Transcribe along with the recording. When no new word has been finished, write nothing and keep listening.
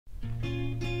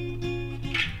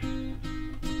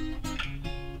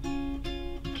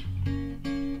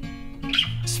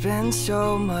spend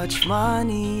so much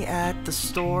money at the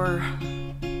store,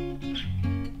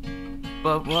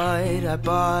 but what I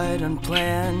bought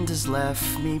unplanned has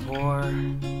left me poor.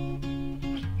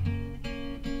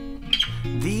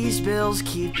 These bills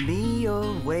keep me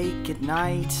awake at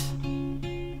night,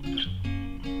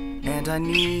 and I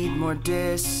need more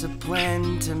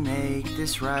discipline to make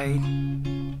this right.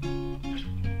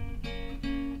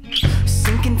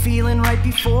 Sinking feeling right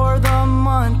before the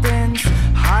month ends.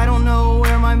 I don't know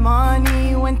where my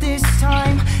money went this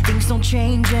time. Things don't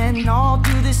change and I'll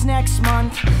do this next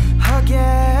month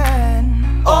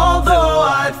again. Although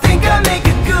I think I make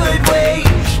a good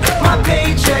wage, my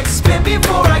paycheck's spent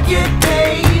before I get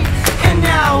paid. And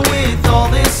now with all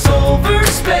this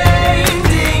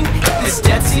overspending, this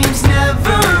debt seems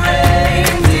never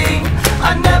ending.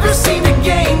 I never seem to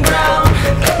gain ground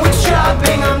with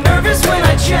shopping. I'm nervous when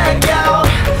I check out.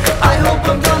 I hope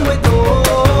I'm done with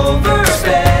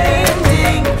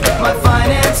overspending. My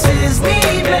finances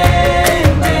need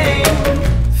mending.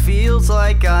 Feels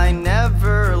like I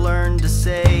never learned to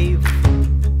save.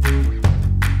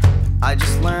 I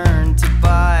just learned to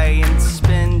buy and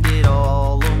spend it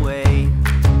all away.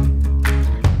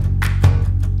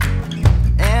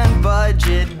 And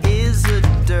budget is a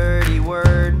dirty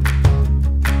word,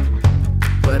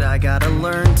 but I gotta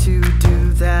learn to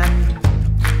do that,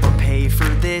 or pay for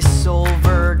this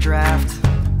overdraft.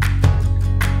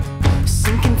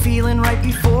 Sinking feeling right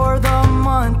before the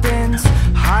month ends.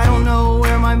 I don't know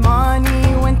where my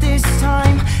money went this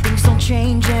time. Things don't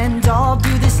change and I'll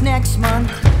do this next month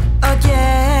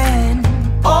again.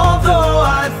 Although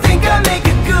I think I make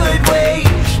a good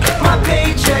wage, my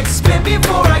paycheck's spent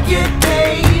before I get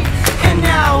paid. And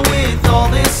now with all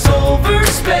this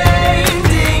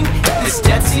overspending, this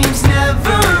debt seems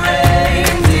never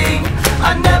ending.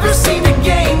 I never seem to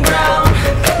gain ground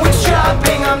with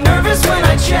shopping. I'm nervous when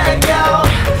I check out.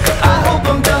 I hope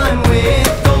I'm done with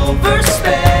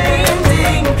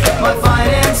overspending. My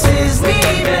finances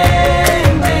need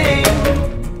mending.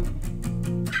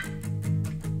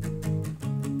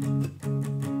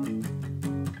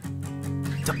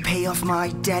 To pay off my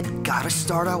debt, gotta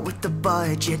start out with the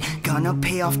budget. Gonna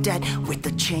pay off debt with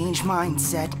the change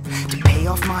mindset. To pay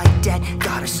off my debt,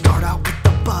 gotta start out with the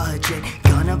budget.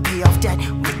 Gonna pay off debt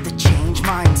with the change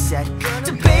mindset.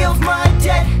 To pay off my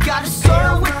debt, gotta start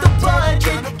out with the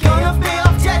budget. Gonna pay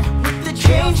off debt with the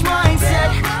change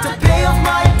mindset. To pay off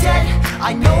my debt,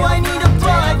 I know I need a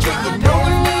budget. You know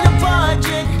you need a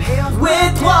budget.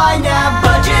 With why not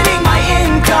budgeting my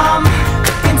income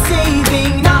and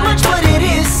saving, not much but it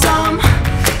is some.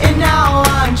 And now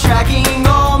I'm tracking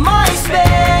all my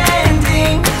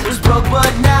spending. Was broke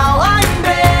but now I'm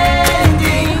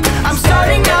bending. I'm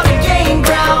starting now to gain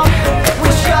ground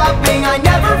with shopping. I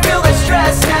never feel that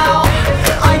stress now.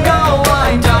 I know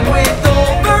I'm done with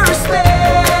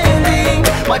overspending.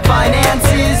 My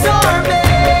finances are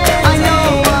mending. I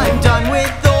know I'm done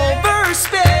with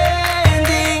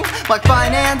overspending. My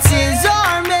finances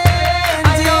are mending.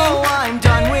 I know I'm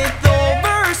done with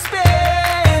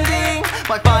overspending.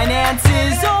 My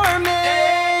finances are mending.